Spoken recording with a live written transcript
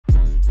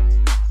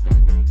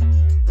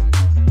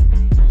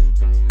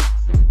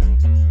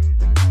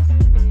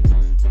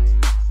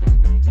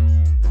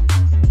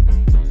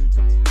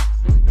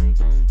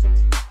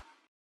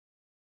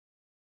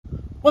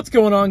What's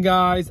going on,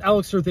 guys?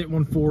 Alex Earth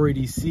 814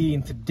 ADC,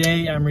 and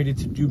today I'm ready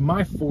to do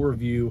my full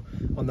review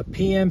on the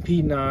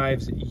PMP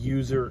Knives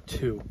User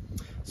II.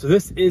 So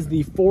this is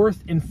the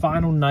fourth and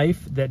final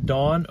knife that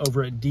Dawn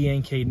over at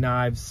DNK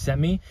Knives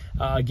sent me.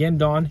 Again,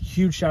 Dawn,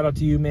 huge shout out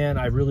to you, man.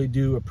 I really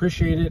do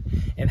appreciate it,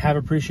 and have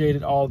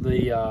appreciated all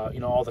the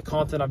all the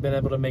content I've been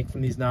able to make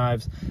from these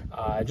knives.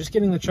 Just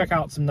getting to check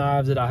out some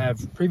knives that I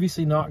have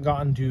previously not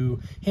gotten to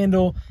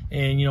handle,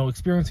 and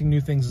experiencing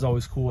new things is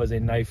always cool as a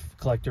knife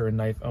collector and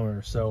knife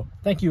owner. So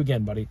thank you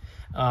again, buddy.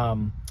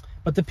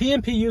 But the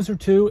PMP User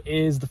II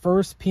is the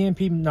first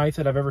PMP knife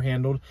that I've ever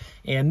handled,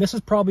 and this is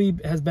probably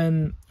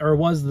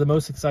was the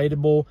most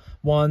excitable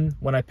one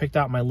when I picked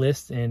out my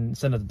list and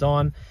sent it to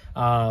Dawn.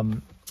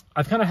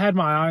 I've kind of had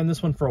my eye on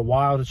this one for a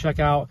while to check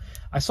out.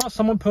 I saw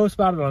someone post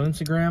about it on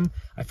Instagram.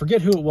 I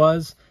forget who it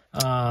was.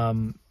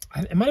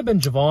 It might have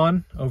been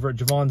Javon over at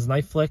Javon's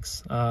Knife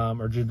Flicks,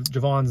 or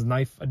Javon's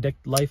Knife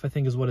Addict Life, I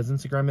think is what his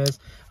Instagram is.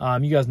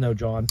 You guys know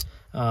John.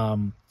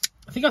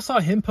 I think I saw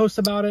him post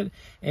about it,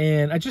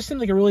 and it just seemed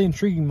like a really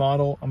intriguing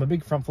model. I'm a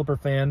big front flipper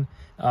fan,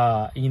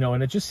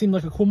 and it just seemed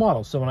like a cool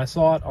model. So when I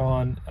saw it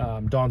on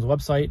Dawn's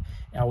website,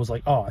 I was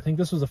like, oh, I think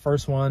this was the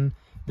first one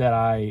that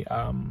I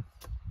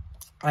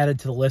added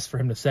to the list for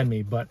him to send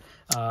me. But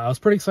I was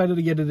pretty excited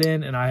to get it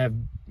in, and I have,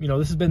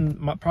 this has been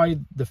probably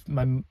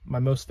my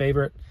most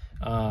favorite,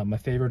 my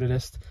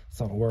favoritist. It's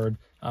not a word,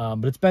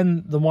 but it's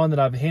been the one that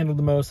I've handled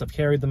the most, I've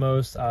carried the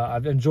most,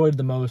 I've enjoyed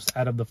the most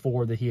out of the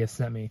four that he has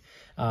sent me.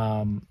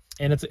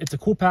 And it's a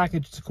cool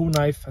package. It's a cool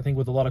knife, I think,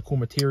 with a lot of cool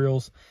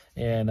materials,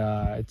 and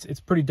it's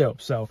pretty dope.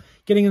 So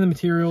getting in the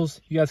materials,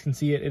 you guys can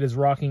see it. It is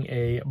rocking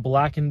a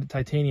blackened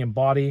titanium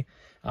body.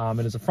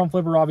 It is a front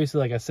flipper, obviously,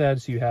 like I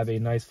said, so you have a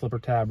nice flipper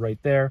tab right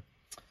there.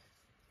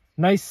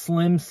 Nice,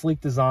 slim,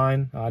 sleek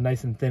design,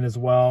 nice and thin as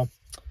well.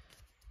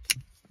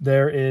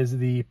 There is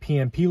the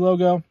PMP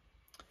logo.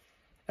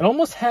 It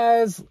almost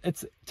has,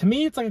 to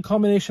me, it's like a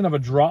combination of a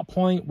drop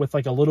point with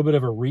like a little bit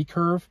of a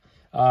recurve.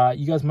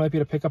 You guys might be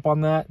able to pick up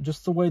on that,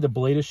 just the way the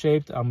blade is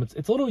shaped.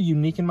 It's a little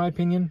unique in my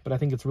opinion, but I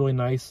think it's really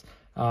nice.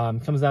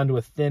 Comes down to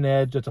a thin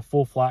edge. It's a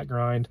full flat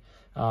grind.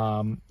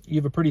 You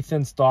have a pretty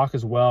thin stock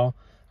as well,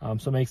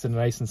 so it makes it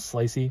nice and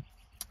slicey.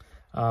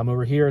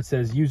 Over here it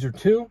says User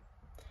II,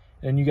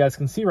 and you guys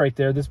can see right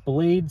there, this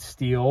blade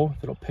steel,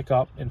 if it'll pick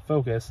up and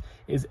focus,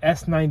 is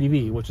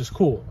S90V, which is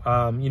cool.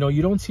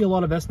 You don't see a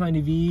lot of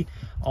S90V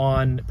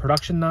on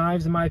production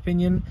knives, in my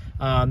opinion.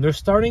 They're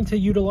starting to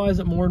utilize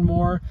it more and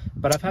more,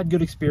 but I've had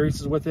good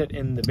experiences with it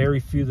in the very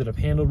few that I've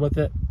handled with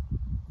it.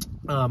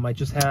 I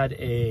just had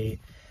a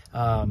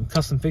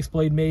custom fixed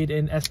blade made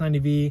in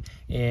S90V,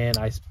 and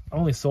I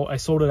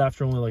sold it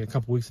after only like a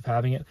couple weeks of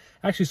having it.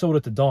 I actually sold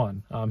it to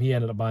Dawn. He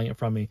ended up buying it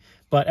from me.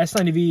 But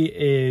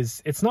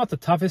S90V it's not the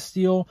toughest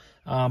steel,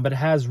 but it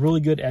has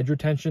really good edge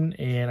retention,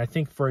 and I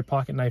think for a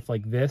pocket knife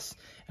like this,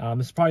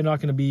 it's probably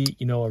not going to be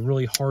a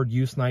really hard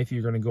use knife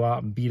you're going to go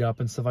out and beat up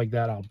and stuff like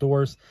that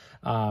outdoors.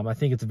 I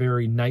think it's a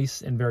very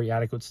nice and very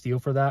adequate steel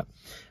for that.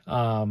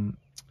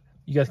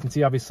 You guys can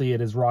see, obviously, it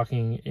is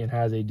rocking and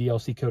has a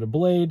DLC coated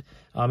blade.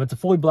 It's a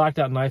fully blacked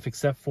out knife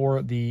except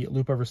for the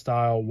loop over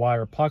style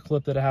wire puck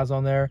clip that it has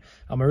on there.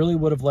 I really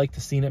would have liked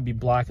to seen it be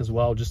black as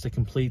well, just to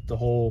complete the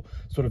whole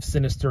sort of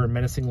sinister and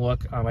menacing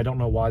look. I don't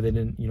know why they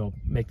didn't,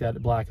 make that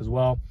black as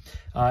well.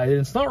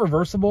 It's not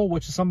reversible,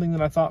 which is something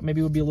that I thought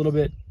maybe would be a little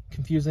bit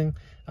confusing.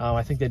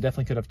 I think they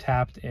definitely could have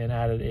tapped and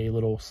added a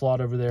little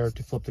slot over there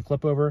to flip the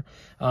clip over.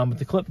 But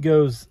the clip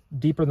goes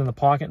deeper than the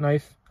pocket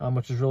knife,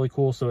 which is really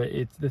cool. So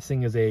this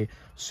thing is a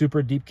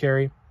super deep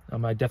carry.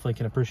 I definitely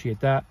can appreciate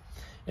that.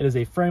 It is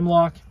a frame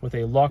lock with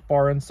a lock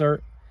bar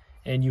insert,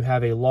 and you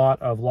have a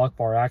lot of lock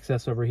bar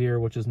access over here,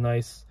 which is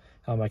nice.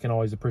 I can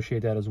always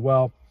appreciate that as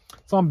well.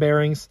 It's on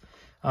bearings.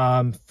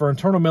 For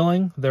internal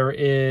milling, there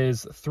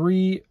is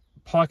 3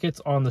 pockets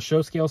on the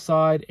show scale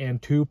side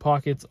and 2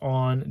 pockets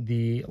on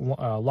the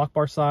lock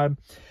bar side.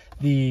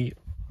 The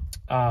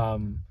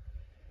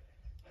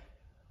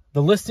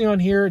listing on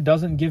here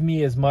doesn't give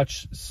me as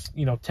much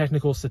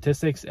technical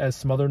statistics as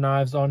some other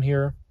knives on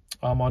here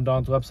on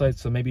Dawn's website,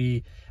 so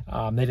maybe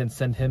they didn't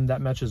send him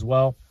that much as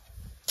well.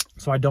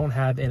 So I don't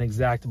have an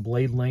exact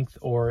blade length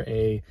or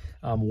a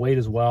weight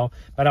as well,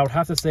 but I would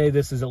have to say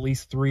this is at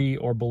least 3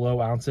 or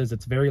below ounces.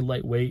 It's very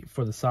lightweight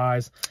for the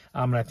size,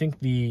 and I think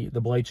the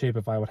blade shape,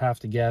 if I would have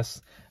to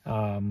guess,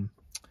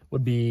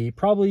 would be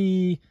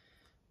probably,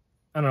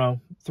 I don't know,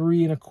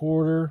 3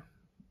 1/4,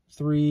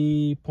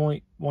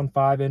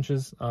 3.15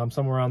 inches,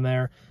 somewhere around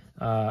there.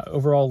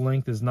 Overall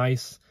length is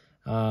nice.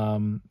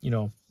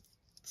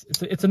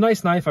 It's a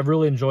nice knife. I've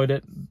really enjoyed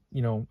it.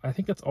 I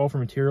think that's all for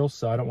materials,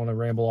 so I don't want to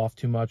ramble off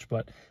too much,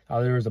 but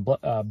there is a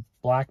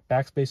black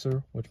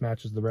backspacer, which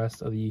matches the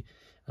rest of the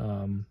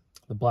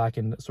black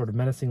and sort of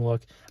menacing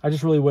look. I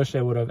just really wish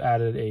they would have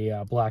added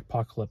a black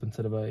pocket clip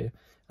instead of a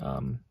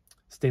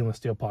stainless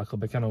steel pocket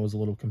clip. It kind of was a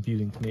little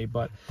confusing to me,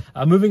 but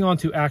moving on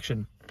to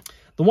action.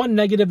 The one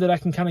negative that I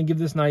can kind of give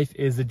this knife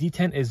is the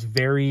detent is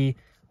very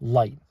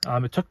light.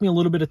 It took me a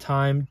little bit of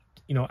time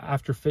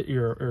after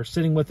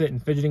sitting with it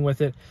and fidgeting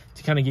with it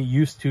to kind of get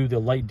used to the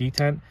light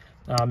detent.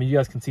 You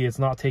guys can see it's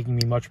not taking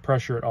me much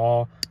pressure at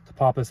all to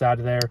pop this out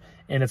of there,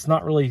 and it's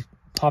not really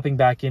popping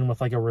back in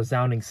with like a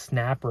resounding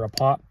snap or a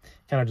pop.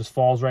 Kind of just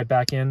falls right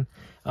back in.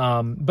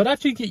 But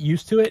after you get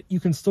used to it, you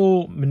can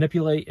still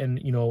manipulate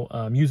and, you know,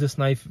 use this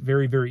knife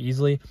very, very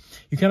easily.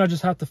 You kind of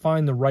just have to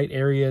find the right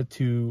area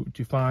to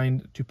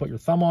put your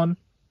thumb on.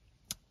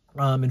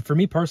 And for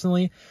me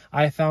personally,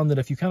 I found that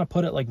if you kind of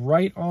put it like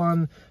right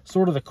on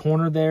sort of the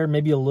corner there,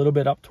 maybe a little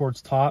bit up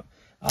towards top,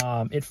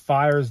 it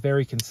fires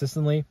very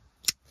consistently.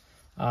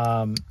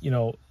 You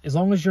know, as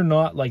long as you're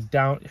not like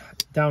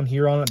down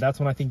here on it, that's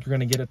when I think you're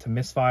going to get it to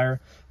misfire.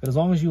 But as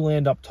long as you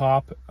land up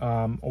top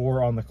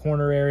or on the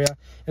corner area,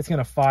 it's going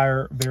to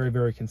fire very,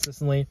 very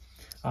consistently.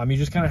 You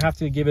just kind of have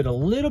to give it a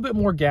little bit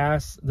more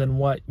gas than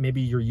what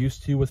maybe you're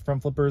used to with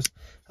front flippers.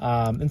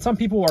 And some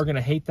people are going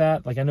to hate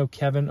that. Like I know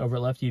Kevin over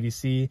at Lefty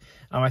EDC,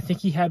 I think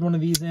he had one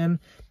of these in.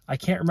 I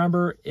can't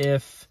remember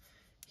if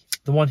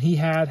the one he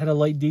had a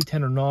light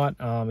detent or not.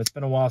 It's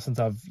been a while since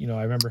I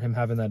remember him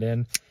having that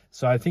in.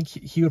 So I think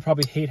he would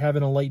probably hate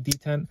having a light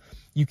detent.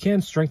 You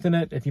can strengthen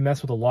it if you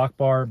mess with a lock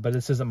bar, but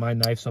this isn't my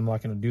knife, so I'm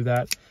not going to do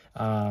that.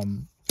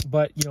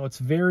 But, you know, it's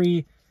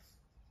very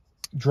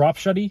drop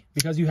shutty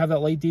because you have that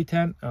light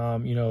detent.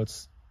 You know,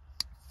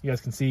 you guys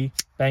can see,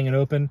 bang it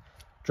open,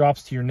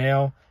 drops to your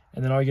nail,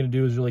 and then all you're going to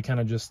do is really kind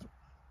of just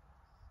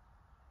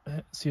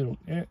see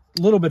a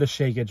little bit of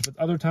shakeage.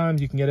 But other times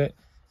you can get it,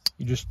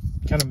 you just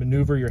kind of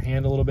maneuver your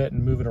hand a little bit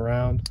and move it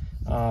around,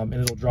 and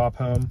it'll drop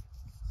home.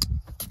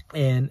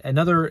 And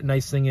another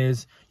nice thing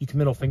is you can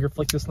middle finger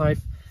flick this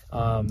knife,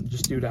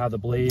 just due to how the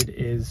blade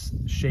is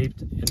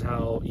shaped and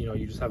how, you know,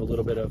 you just have a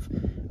little bit of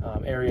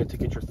area to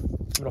get your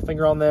middle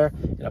finger on there,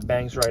 and it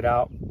bangs right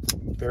out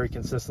very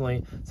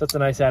consistently. So that's a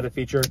nice added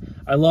feature.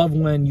 I love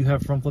when you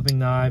have front flipping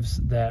knives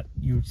that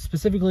you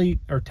specifically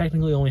or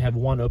technically only have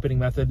one opening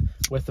method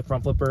with the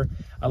front flipper.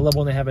 I love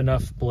when they have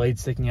enough blade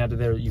sticking out of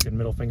there that you can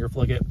middle finger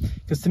flick it,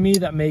 because to me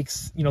that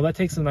makes, you know, that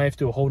takes the knife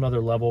to a whole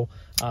nother level.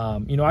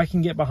 You know, I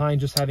can get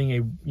behind just having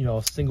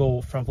a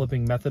single front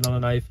flipping method on a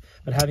knife,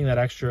 but having that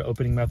extra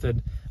opening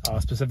method,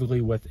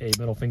 specifically with a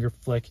middle finger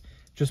flick,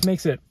 just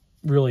makes it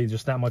really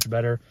just that much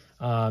better.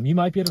 You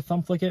might be able to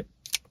thumb flick it.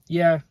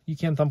 Yeah, you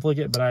can thumb flick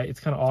it, but it's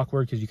kind of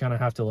awkward because you kind of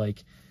have to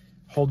like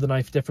hold the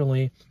knife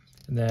differently,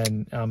 and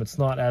then it's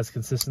not as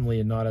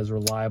consistently and not as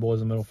reliable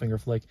as a middle finger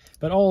flick.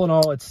 But all in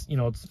all, it's, you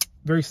know, it's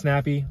very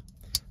snappy.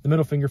 The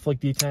middle finger flick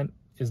detent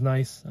is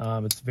nice.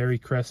 It's very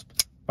crisp,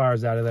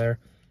 fires out of there.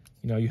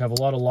 You know, you have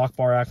a lot of lock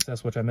bar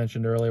access, which I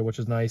mentioned earlier, which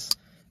is nice.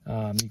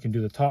 You can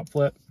do the top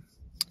flip,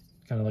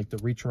 kind of like the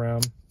reach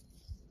around.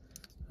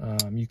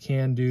 You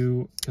can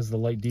do, because of the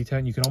light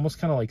detent, you can almost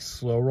kind of like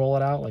slow roll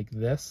it out like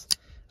this.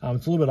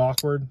 It's a little bit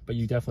awkward, but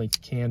you definitely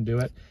can do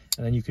it.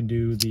 And then you can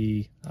do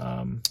the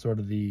sort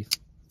of the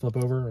flip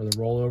over or the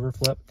rollover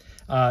flip.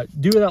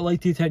 Due to that light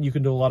detent, you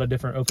can do a lot of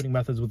different opening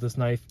methods with this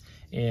knife,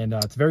 and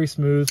it's very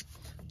smooth.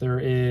 There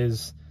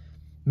is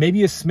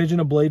maybe a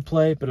smidgen of blade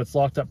play, but it's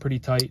locked up pretty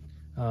tight.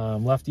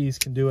 Lefties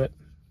can do it.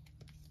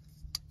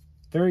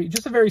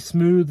 Just a very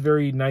smooth,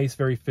 very nice,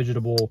 very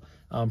fidgetable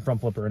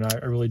front flipper, and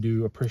I really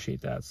do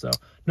appreciate that. So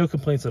no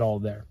complaints at all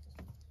there.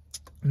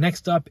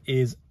 Next up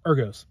is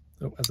ergos.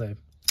 As I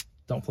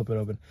don't flip it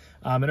open.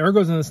 And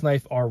ergos in this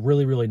knife are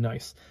really, really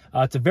nice.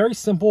 It's a very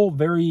simple,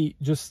 very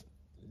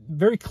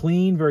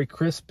clean, very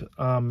crisp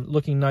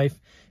looking knife.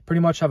 Pretty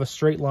much have a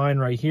straight line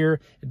right here.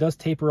 It does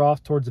taper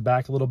off towards the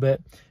back a little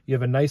bit. You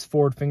have a nice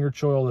forward finger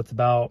choil that's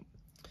about,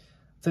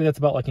 I'd say that's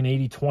about like an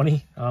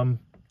 80-20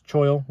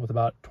 choil with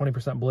about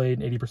 20% blade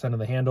and 80% of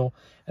the handle.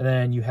 And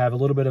then you have a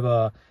little bit of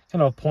a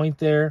kind of a point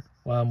there,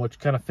 which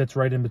kind of fits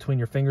right in between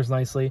your fingers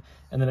nicely.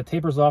 And then it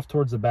tapers off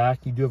towards the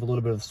back. You do have a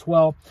little bit of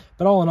swell,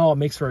 but all in all, it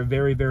makes for a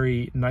very,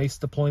 very nice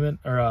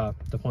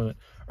ergonomic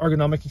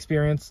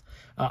experience.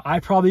 I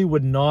probably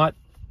would not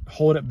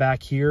hold it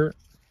back here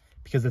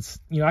because it's,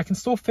 you know, I can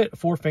still fit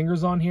 4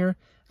 fingers on here.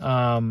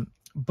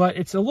 But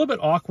it's a little bit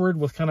awkward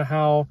with kind of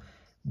how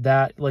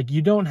that, like,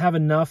 you don't have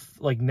enough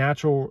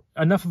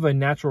of a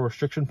natural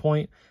restriction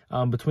point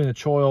between the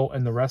choil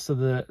and the rest of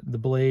the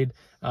blade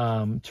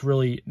to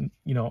really,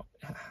 you know,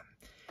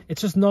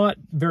 it's just not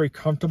very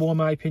comfortable in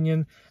my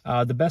opinion.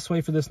 The best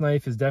way for this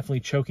knife is definitely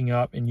choking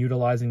up and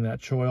utilizing that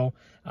choil.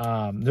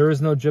 There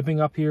is no jipping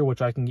up here,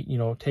 which I can, you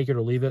know, take it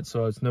or leave it,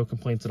 so it's no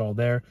complaints at all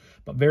there,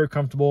 but very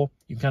comfortable.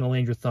 You can kind of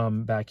land your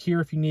thumb back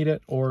here if you need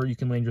it, or you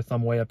can land your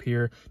thumb way up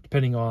here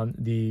depending on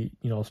the,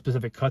 you know,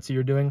 specific cuts that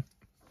you're doing.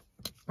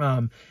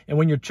 And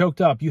when you're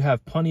choked up, you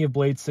have plenty of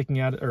blade sticking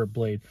out,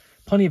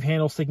 plenty of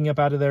handle sticking up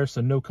out of there,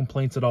 so no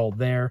complaints at all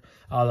there.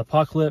 The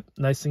pot clip,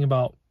 nice thing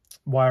about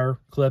wire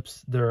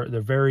clips, they're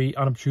very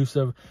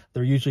unobtrusive.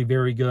 They're usually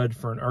very good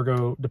for an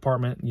ergo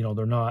department. You know,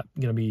 they're not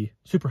going to be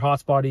super hot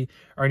spotty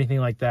or anything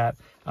like that.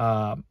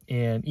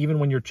 And even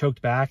when you're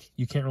choked back,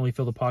 you can't really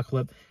feel the pot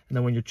clip. And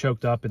then when you're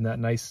choked up in that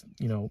nice,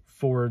 you know,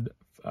 forward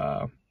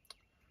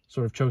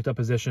sort of choked up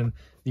position.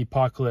 The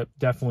pocket clip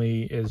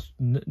definitely is,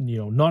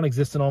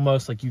 non-existent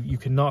almost. Like you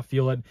cannot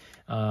feel it.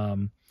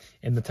 And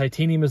the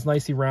titanium is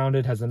nicely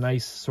rounded, has a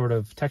nice sort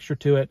of texture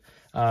to it.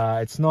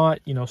 It's not,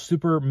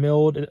 super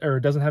milled, or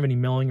it doesn't have any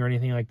milling or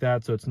anything like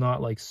that. So it's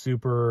not like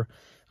super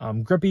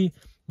grippy,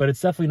 but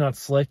it's definitely not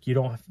slick. You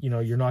don't,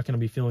 you're not going to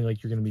be feeling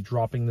like you're going to be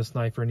dropping this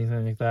knife or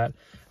anything like that.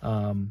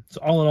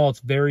 So all in all, it's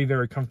very,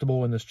 very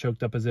comfortable in this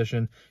choked up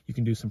position. You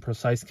can do some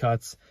precise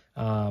cuts,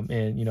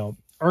 and,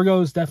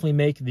 ergos definitely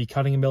make the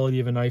cutting ability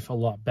of a knife a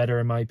lot better,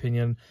 in my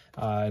opinion,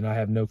 and I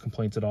have no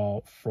complaints at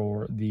all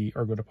for the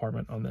ergo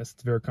department on this.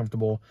 It's very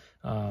comfortable,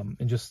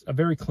 and just a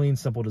very clean,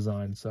 simple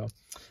design. So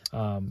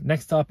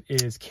next up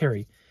is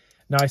carry.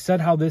 Now, I said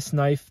how this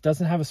knife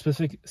doesn't have a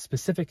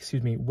specific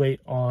weight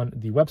on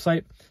the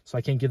website, so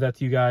I can't give that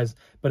to you guys,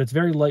 but it's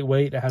very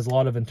lightweight. It has a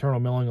lot of internal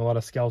milling, a lot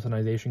of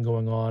skeletonization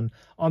going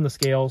on the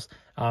scales.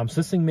 So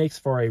this thing makes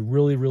for a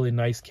really, really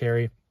nice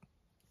carry,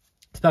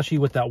 especially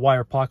with that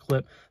wire pocket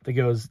clip that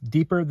goes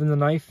deeper than the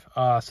knife.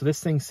 So this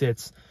thing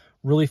sits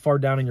really far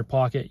down in your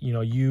pocket.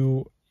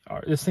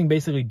 This thing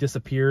basically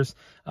disappears.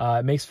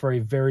 It makes for a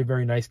very,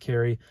 very nice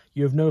carry.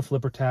 You have no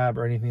flipper tab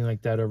or anything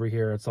like that over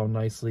here. It's all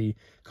nicely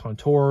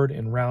contoured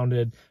and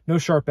rounded. No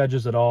sharp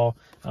edges at all.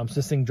 So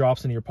this thing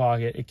drops into your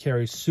pocket. It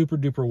carries super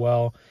duper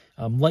well.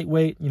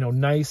 Lightweight,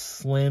 nice,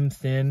 slim,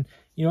 thin.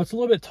 It's a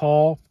little bit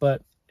tall,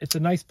 but it's a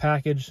nice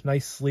package,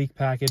 nice sleek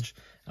package.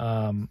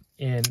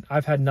 And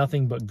I've had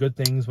nothing but good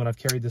things when I've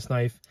carried this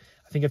knife.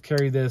 I think I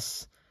carried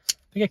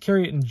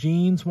it in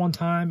jeans one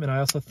time, and I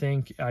also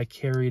think I've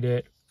carried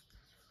it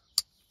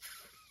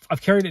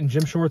in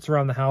gym shorts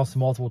around the house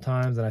multiple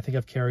times, and I think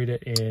I've carried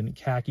it in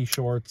khaki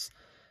shorts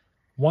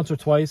once or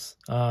twice.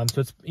 So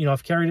it's,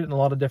 I've carried it in a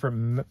lot of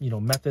different,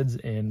 methods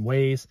and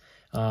ways.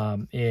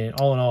 And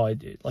all in all,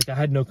 I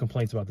had no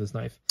complaints about this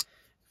knife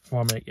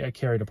from a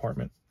carry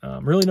department.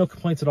 Really no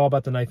complaints at all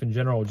about the knife in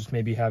general, just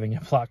maybe having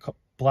a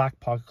black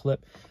pocket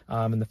clip,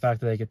 and the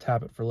fact that I could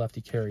tap it for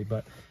lefty carry.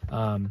 But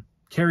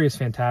carry is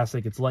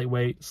fantastic. It's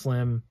lightweight,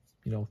 slim,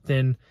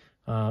 thin,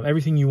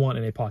 everything you want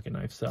in a pocket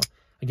knife. So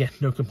again,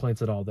 no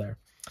complaints at all there.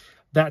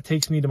 That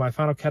takes me to my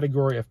final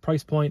category of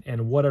price point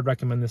and what I'd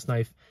recommend this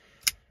knife.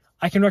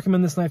 I can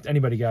recommend this knife to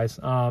anybody, guys.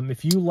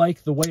 If you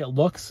like the way it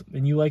looks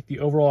and you like the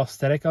overall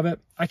aesthetic of it,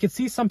 I could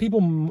see some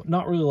people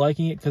not really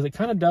liking it because it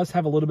kind of does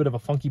have a little bit of a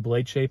funky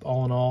blade shape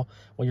all in all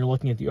when you're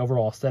looking at the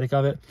overall aesthetic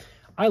of it.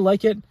 I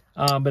like it,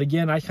 but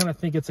again, I kind of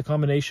think it's a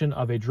combination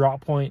of a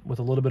drop point with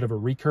a little bit of a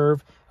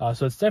recurve.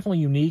 So it's definitely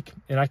unique,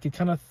 and I could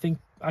kind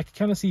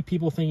of see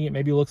people thinking it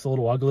maybe looks a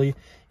little ugly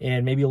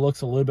and maybe it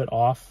looks a little bit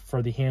off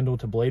for the handle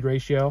to blade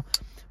ratio,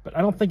 but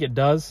I don't think it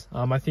does.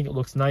 I think it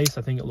looks nice.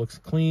 I think it looks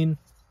clean.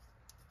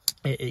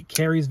 It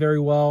carries very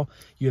well.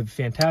 You have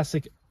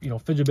fantastic,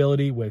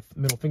 fidgeability with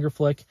middle finger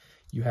flick.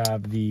 You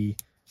have the,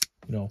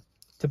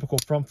 typical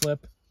front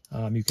flip.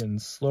 You can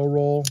slow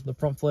roll the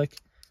front flick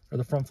or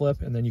the front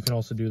flip, and then you can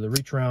also do the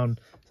reach around,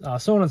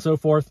 so on and so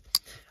forth.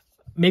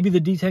 Maybe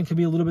the D10 could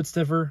be a little bit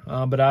stiffer,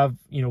 but I've,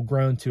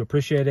 grown to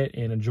appreciate it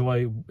and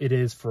enjoy it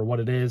is for what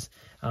it is.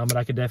 But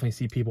I could definitely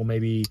see people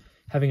maybe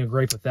having a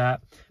gripe with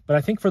that. But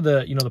I think for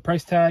the, the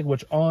price tag,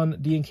 which on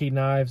DNK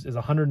Knives is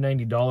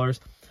 $190,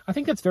 I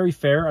think that's very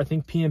fair. I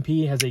think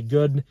PMP has a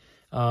good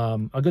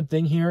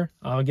thing here.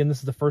 Again, this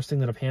is the first thing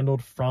that I've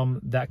handled from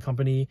that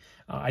company.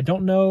 I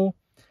don't know.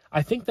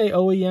 I think they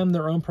OEM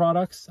their own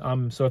products.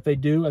 So if they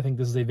do, I think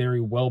this is a very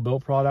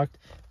well-built product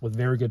with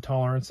very good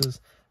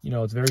tolerances.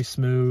 It's very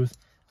smooth.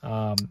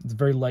 It's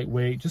very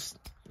lightweight. Just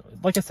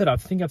like I said, I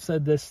think I've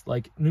said this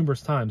like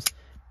numerous times.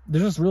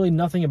 There's just really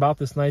nothing about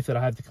this knife that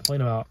I have to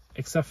complain about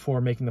except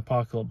for making the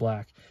pocket clip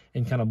black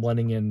and kind of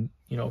blending in,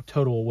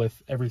 total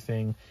with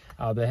everything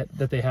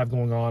that they have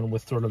going on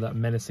with sort of that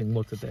menacing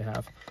look that they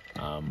have.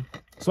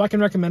 So I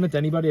can recommend it to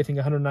anybody. I think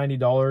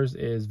 $190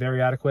 is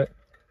very adequate.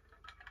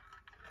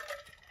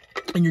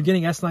 And you're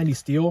getting S90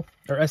 steel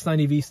or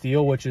S90V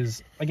steel, which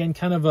is, again,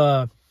 kind of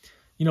a,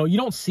 you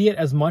don't see it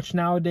as much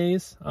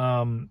nowadays.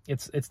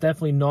 It's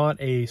definitely not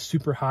a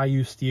super high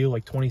use steel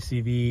like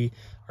 20CV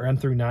or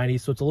M390.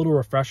 So it's a little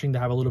refreshing to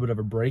have a little bit of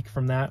a break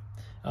from that,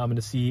 and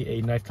to see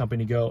a knife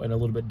company go in a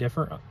little bit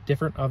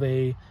different of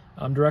a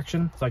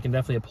direction. So I can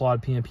definitely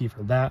applaud PMP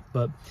for that.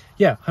 But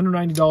yeah,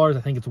 $190,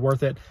 I think it's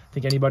worth it. I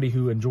think anybody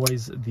who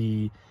enjoys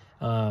the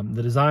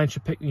design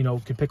should pick,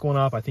 can pick one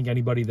up. I think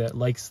anybody that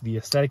likes the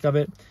aesthetic of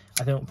it,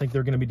 I don't think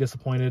they're going to be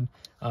disappointed.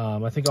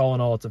 I think all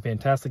in all, it's a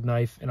fantastic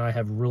knife, and I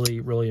have really,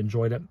 really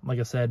enjoyed it. Like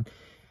I said,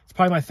 it's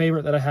probably my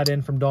favorite that I had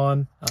in from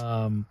Dawn.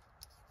 And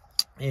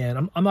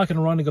I'm not going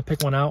to run and go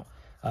pick one out,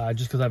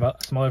 just because I have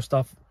some other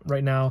stuff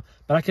right now,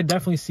 but I could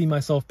definitely see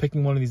myself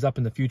picking one of these up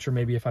in the future,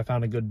 maybe if I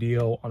found a good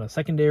deal on a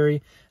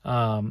secondary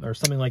or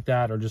something like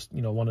that, or just,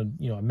 you know,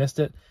 I missed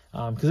it,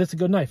 because it's a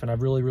good knife and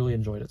I've really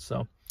enjoyed it.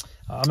 So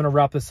I'm going to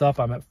wrap this up.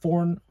 I'm at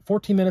 14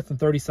 minutes and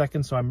 30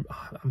 seconds, so I'm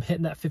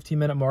hitting that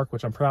 15-minute mark,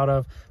 which I'm proud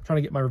of. I'm trying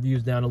to get my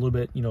reviews down a little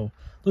bit, you know,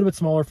 a little bit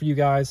smaller for you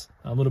guys,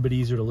 a little bit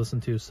easier to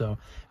listen to. So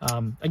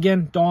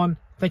again, Dawn,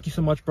 thank you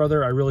so much,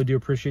 brother. I really do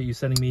appreciate you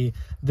sending me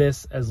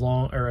this as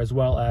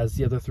well as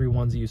the other 3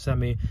 ones that you sent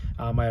me.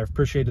 I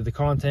appreciated the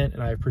content,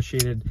 and I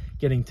appreciated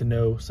getting to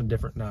know some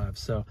different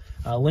knives. So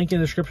link in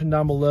the description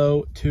down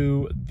below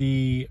to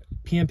the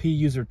PMP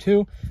User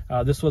II.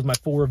 This was my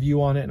full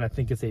review on it, and I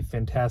think it's a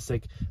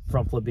fantastic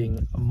front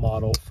flipping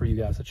model for you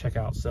guys to check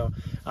out. So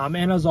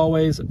and as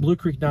always, Blue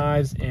Creek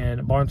Knives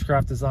and Barnes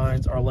Craft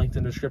Designs are linked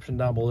in the description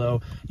down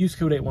below. Use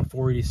code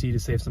 814EDC to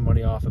save some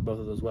money off at both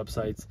of those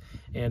websites.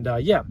 And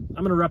yeah, I'm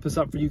going to wrap this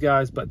up for you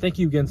guys, but thank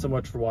you again so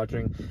much for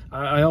watching.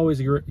 I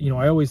always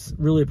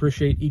really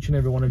appreciate each and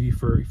every one of you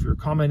for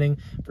commenting,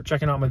 for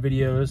checking out my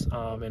videos,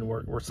 and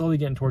we're slowly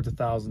getting towards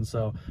 1,000,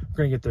 so we're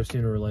going to get there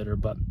sooner or later.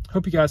 But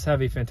hope you guys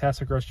have a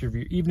fantastic rest of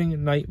your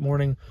evening, night,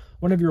 morning,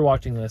 whenever you're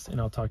watching this, and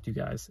I'll talk to you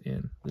guys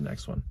in the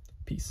next one.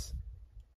 Peace.